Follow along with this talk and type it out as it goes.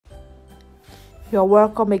You're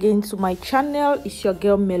welcome again to my channel. It's your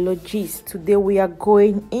girl Melodies. Today we are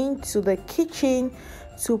going into the kitchen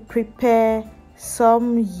to prepare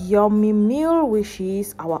some yummy meal, which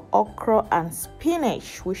is our okra and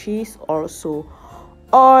spinach, which is also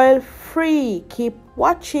oil free. Keep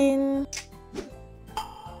watching.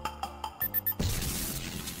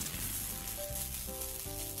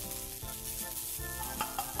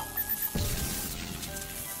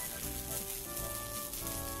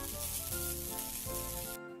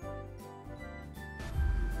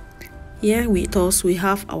 Here with us we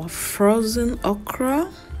have our frozen okra,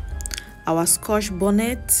 our scotch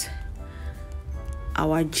bonnet,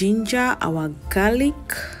 our ginger, our garlic,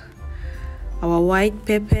 our white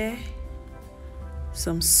pepper,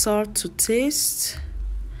 some salt to taste,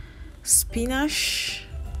 spinach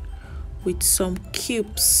with some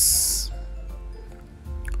cubes.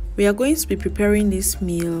 We are going to be preparing this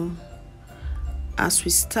meal as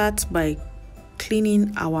we start by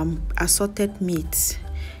cleaning our assorted meat.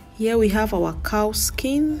 Here we have our cow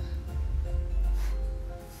skin,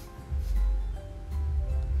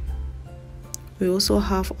 we also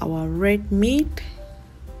have our red meat.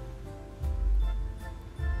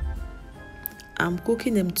 I'm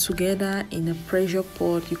cooking them together in a pressure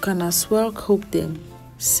pot. You can as well cook them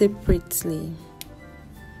separately.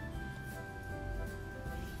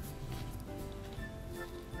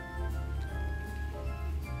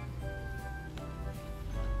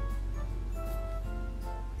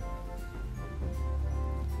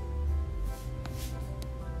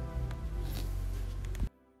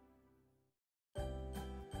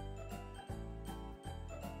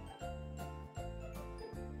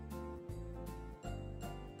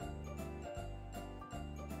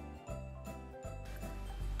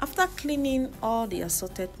 After cleaning all the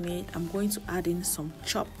assorted meat, I'm going to add in some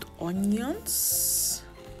chopped onions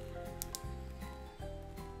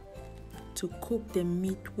to cook the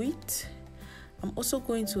meat with. I'm also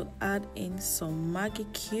going to add in some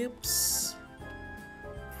Maggi cubes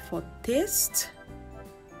for taste.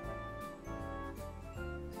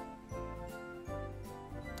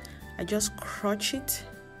 I just crush it.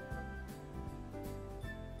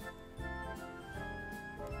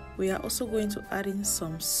 We are also going to add in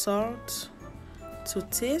some salt to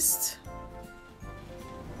taste.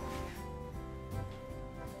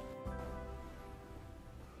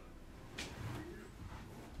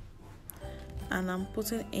 And I'm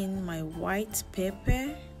putting in my white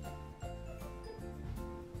pepper,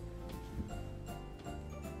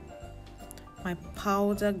 my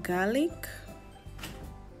powdered garlic,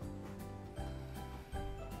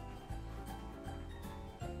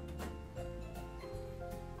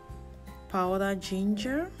 powdered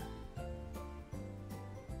ginger,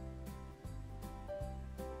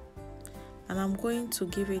 and I'm going to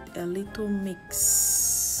give it a little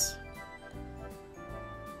mix.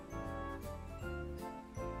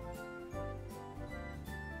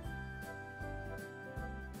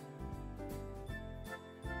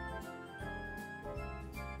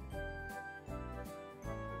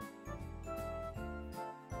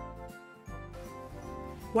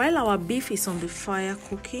 While our beef is on the fire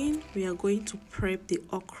cooking, we are going to prep the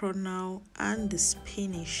okra now and the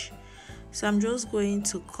spinach. So I'm just going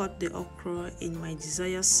to cut the okra in my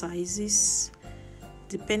desired sizes.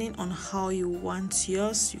 Depending on how you want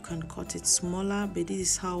yours, you can cut it smaller, but this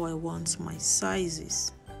is how I want my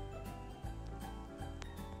sizes.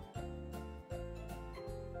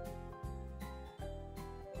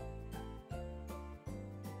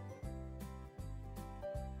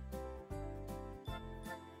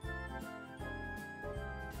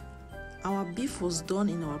 Our beef was done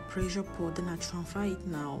in our pressure pot, then I transfer it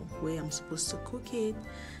now where I'm supposed to cook it.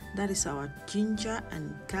 That is our ginger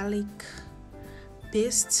and garlic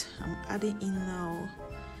paste. I'm adding in now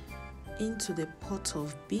into the pot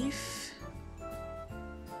of beef.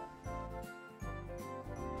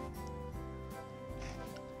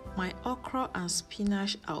 My okra and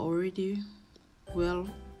spinach are already well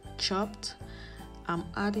chopped. I'm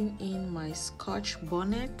adding in my scotch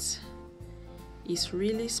bonnet. It's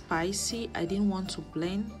really spicy. I didn't want to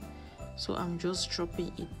blend, so I'm just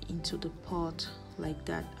dropping it into the pot like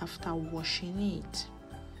that after washing it.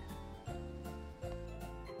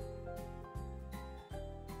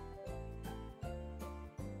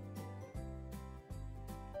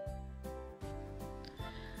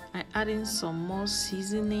 I add in some more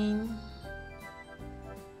seasoning.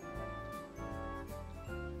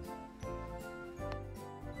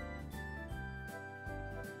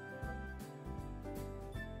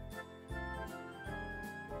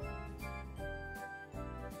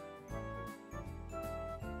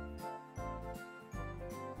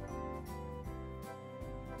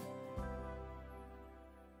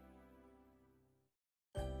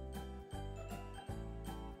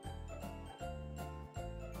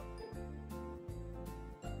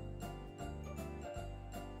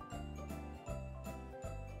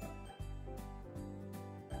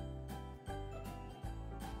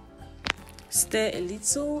 Stir a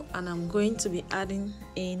little, and I'm going to be adding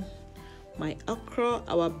in my okra.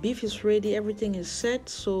 Our beef is ready, everything is set.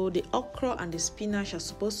 So the okra and the spinach are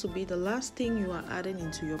supposed to be the last thing you are adding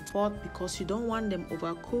into your pot, because you don't want them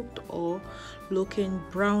overcooked or looking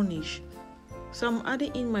brownish. So I'm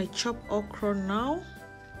adding in my chopped okra now.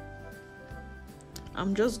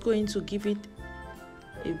 I'm just going to give it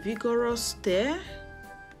a vigorous stir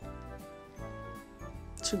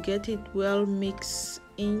to get it well mixed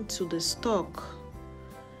into the stock.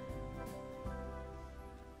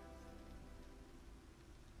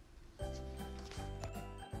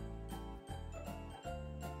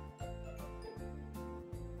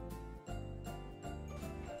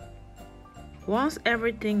 Once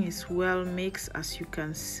everything is well mixed, as you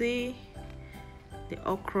can see, the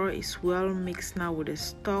okra is well mixed now with the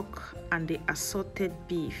stock and the assorted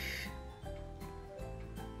beef.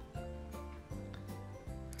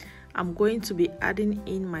 I'm going to be adding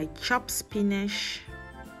in my chopped spinach.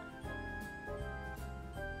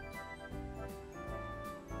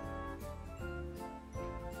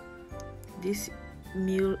 This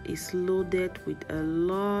meal is loaded with a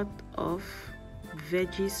lot of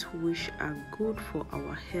veggies which are good for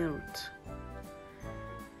our health.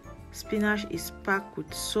 Spinach is packed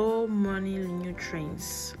with so many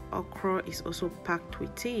nutrients. Okra is also packed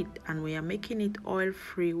with it, and we are making it oil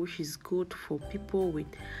free, which is good for people with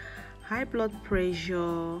high blood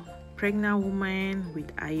pressure, pregnant women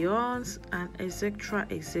with ions, and etc.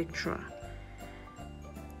 etc.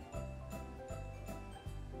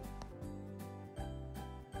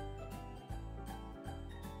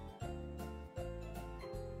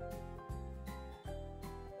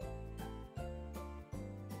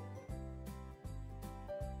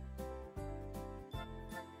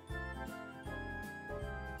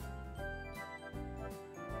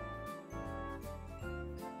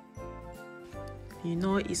 You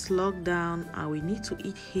know, it's lockdown and we need to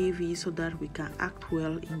eat heavy so that we can act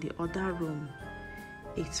well in the other room.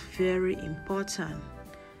 It's very important.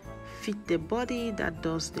 Feed the body that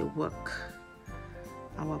does the work.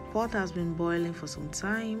 Our pot has been boiling for some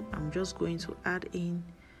time. I'm just going to add in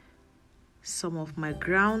some of my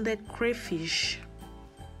grounded crayfish.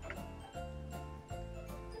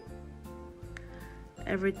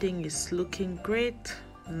 Everything is looking great,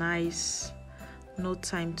 nice. No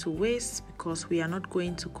time to waste, because we are not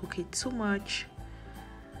going to cook it too much.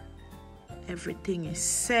 Everything is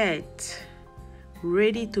set,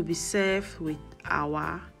 ready to be served with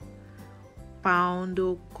our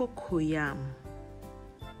poundo cocoyam.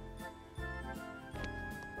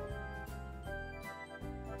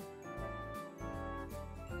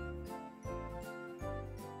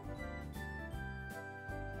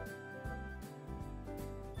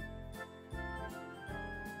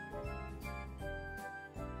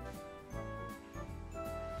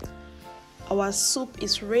 Our soup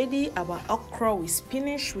is ready. Our okra with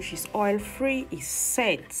spinach, which is oil free, is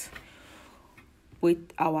set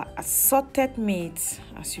with our assorted meat.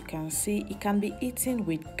 As you can see, it can be eaten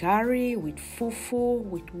with curry, with fufu,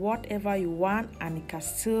 with whatever you want, and it can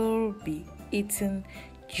still be eaten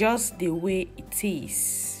just the way it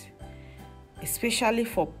is. Especially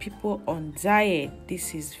for people on diet,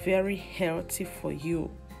 this is very healthy for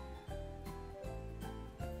you.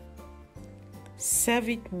 Serve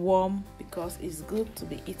it warm, because it's good to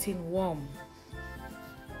be eaten warm.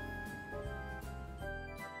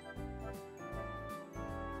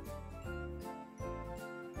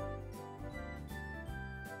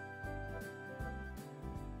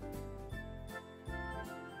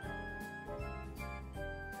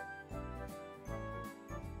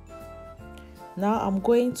 Now I'm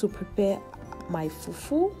going to prepare my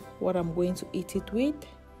fufu, what I'm going to eat it with.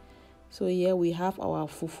 So here we have our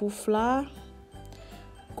fufu flour,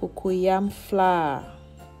 cocoyam flour.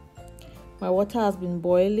 My water has been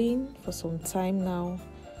boiling for some time now,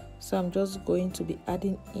 so I'm just going to be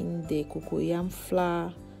adding in the cocoyam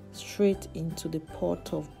flour straight into the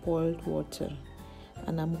pot of boiled water,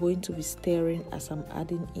 and I'm going to be stirring as I'm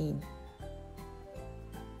adding in.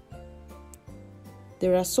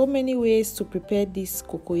 There are so many ways to prepare this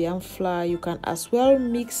cocoyam flour. You can as well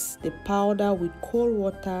mix the powder with cold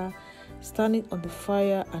water, stand it on the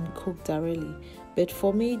fire and cook directly. But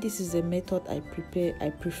for me, this is a method I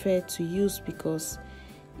prefer to use because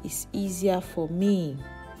it's easier for me.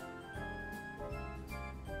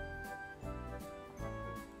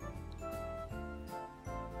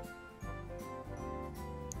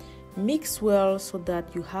 Mix well so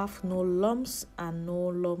that you have no lumps, and no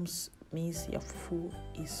lumps means your fufu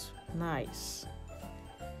is nice.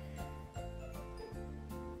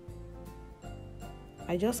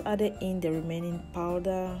 I just added in the remaining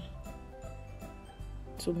powder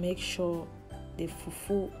to make sure the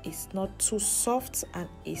fufu is not too soft and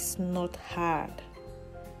it's not hard.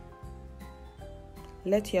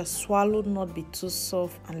 Let your swallow not be too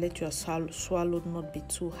soft and let your swallow not be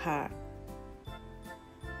too hard.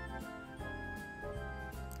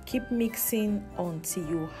 Keep mixing until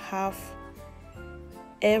you have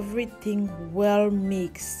everything well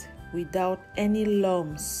mixed without any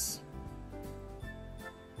lumps.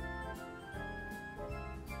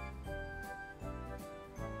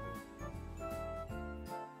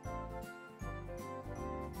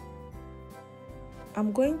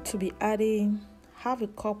 I'm going to be adding half a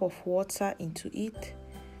cup of water into it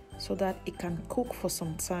so that it can cook for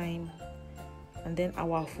some time, and then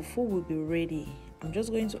our fufu will be ready. I'm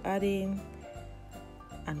just going to add in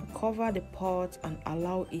and cover the pot and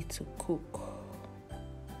allow it to cook.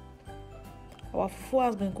 Our fufu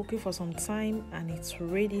has been cooking for some time and it's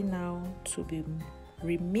ready now to be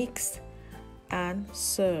remixed and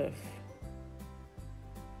served.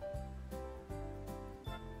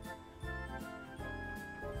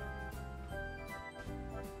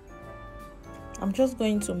 I'm just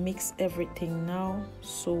going to mix everything now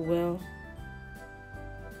so well.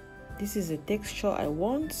 This is the texture I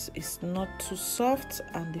want. It's not too soft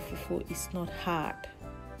and the fufu is not hard.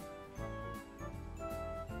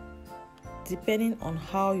 Depending on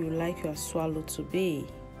how you like your swallow to be.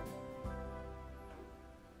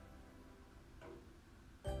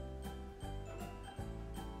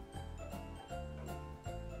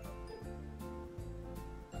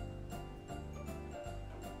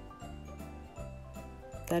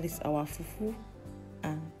 That is our fufu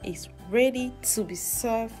and it's ready to be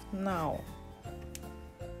served now.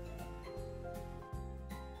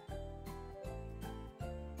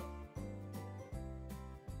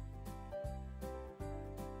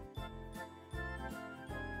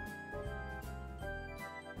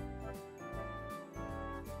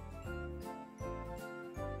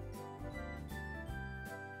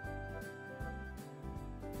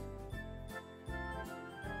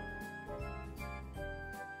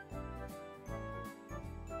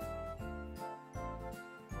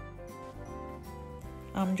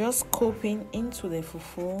 I'm just scooping into the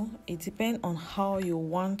fufu. It depends on how you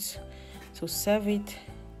want to serve it.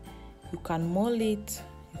 You can mold it,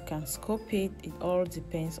 you can scoop it. It all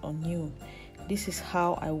depends on you. This is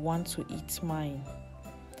how I want to eat mine.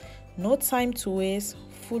 No time to waste.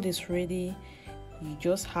 Food is ready. You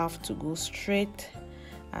just have to go straight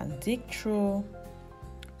and dig through.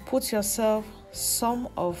 Put yourself some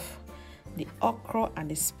of the okra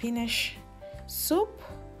and the spinach soup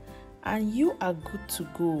and you are good to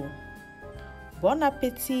go. Bon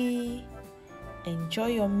appetit. Enjoy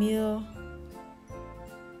your meal.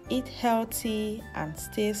 Eat healthy and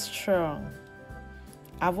stay strong.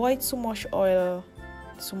 Avoid too much oil,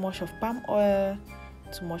 too much of palm oil,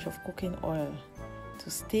 too much of cooking oil to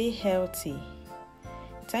stay healthy.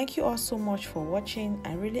 Thank you all so much for watching.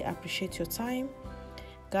 I really appreciate your time.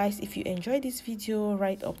 Guys, if you enjoyed this video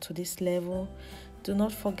right up to this level, do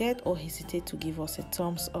not forget or hesitate to give us a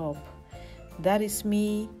thumbs up. That is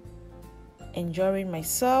me enjoying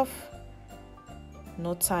myself.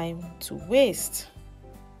 No time to waste.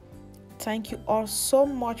 Thank you all so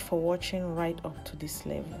much for watching right up to this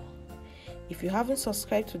level. If you haven't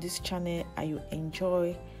subscribed to this channel and you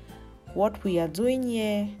enjoy what we are doing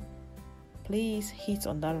here, please hit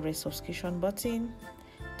on that red subscription button.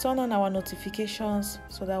 Turn on our notifications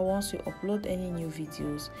so that once we upload any new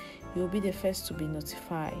videos, you'll be the first to be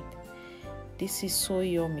notified. This is so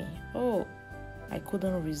yummy. Oh, I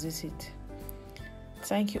couldn't resist it.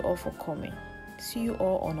 Thank you all for coming. See you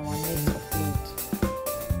all on our next upload.